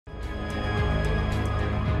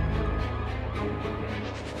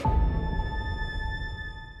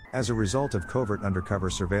As a result of covert undercover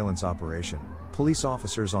surveillance operation, police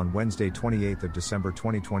officers on Wednesday 28 of December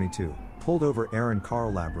 2022, pulled over Aaron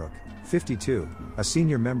Karl Labrook, 52, a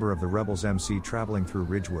senior member of the Rebels MC traveling through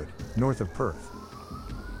Ridgewood, north of Perth.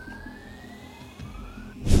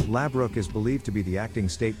 Labrook is believed to be the acting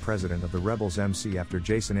state president of the Rebels MC after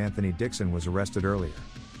Jason Anthony Dixon was arrested earlier.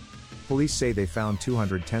 Police say they found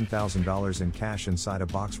 $210,000 in cash inside a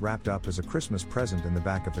box wrapped up as a Christmas present in the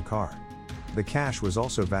back of the car. The cash was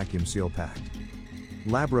also vacuum seal packed.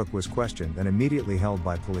 Labrook was questioned and immediately held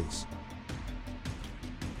by police.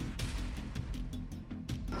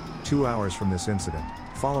 2 hours from this incident,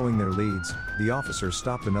 following their leads, the officers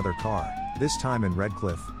stopped another car, this time in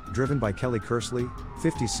Redcliffe, driven by Kelly Kersley,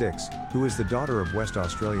 56, who is the daughter of West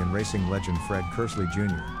Australian racing legend Fred Kersley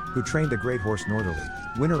Jr., who trained the Great Horse Northerly,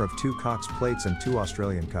 winner of 2 Cox Plates and 2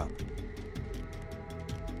 Australian Cup.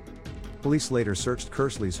 Police later searched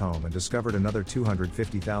Kersley's home and discovered another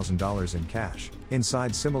 $250,000 in cash,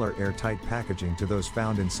 inside similar airtight packaging to those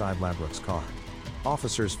found inside Labrook's car.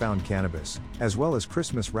 Officers found cannabis, as well as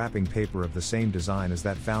Christmas wrapping paper of the same design as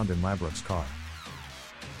that found in Labrook's car.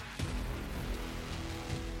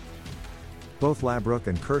 Both Labrook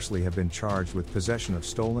and Kersley have been charged with possession of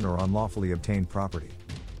stolen or unlawfully obtained property.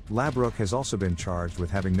 Labrook has also been charged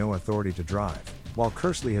with having no authority to drive, while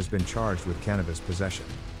Kersley has been charged with cannabis possession.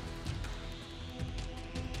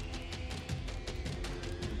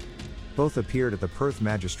 Both appeared at the Perth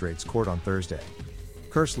Magistrates Court on Thursday.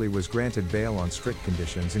 Kersley was granted bail on strict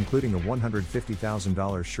conditions including a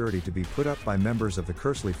 $150,000 surety to be put up by members of the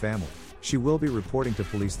Kersley family. She will be reporting to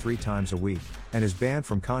police 3 times a week, and is banned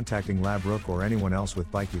from contacting Labrook or anyone else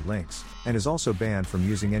with bikie links, and is also banned from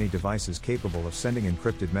using any devices capable of sending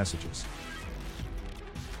encrypted messages.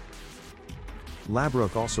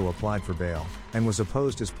 Labrook also applied for bail, and was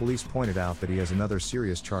opposed as police pointed out that he has another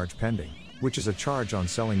serious charge pending, which is a charge on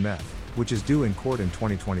selling meth, which is due in court in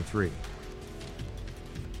 2023.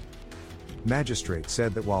 Magistrates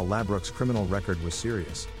said that while Labrook's criminal record was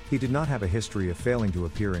serious, he did not have a history of failing to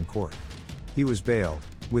appear in court. He was bailed,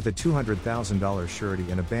 with a $200,000 surety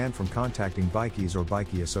and a ban from contacting bikies or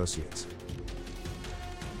bikie associates.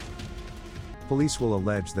 Police will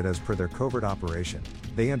allege that as per their covert operation,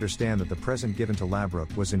 they understand that the present given to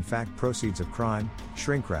Labrook was in fact proceeds of crime,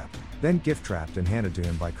 shrink-wrapped, then gift-wrapped and handed to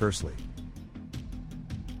him by Kersley.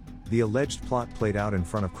 The alleged plot played out in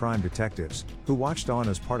front of crime detectives, who watched on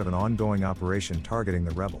as part of an ongoing operation targeting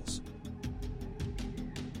the rebels.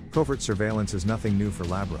 Covert surveillance is nothing new for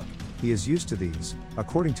Labrook. He is used to these.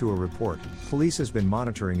 According to a report, police has been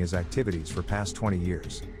monitoring his activities for past 20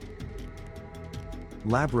 years.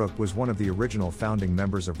 Labrook was one of the original founding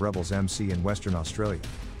members of Rebels MC in Western Australia.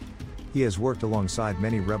 He has worked alongside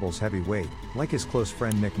many Rebels heavyweight, like his close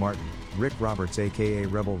friend Nick Martin, Rick Roberts aka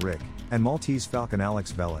Rebel Rick, and Maltese Falcon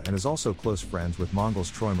Alex Vela, and is also close friends with Mongols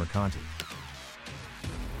Troy Mercanti.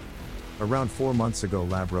 Around 4 months ago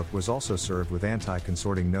Labrook was also served with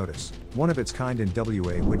anti-consorting notice, one of its kind in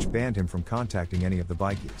WA, which banned him from contacting any of the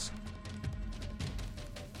bikies.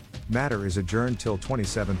 Matter is adjourned till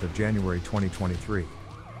 27 January 2023.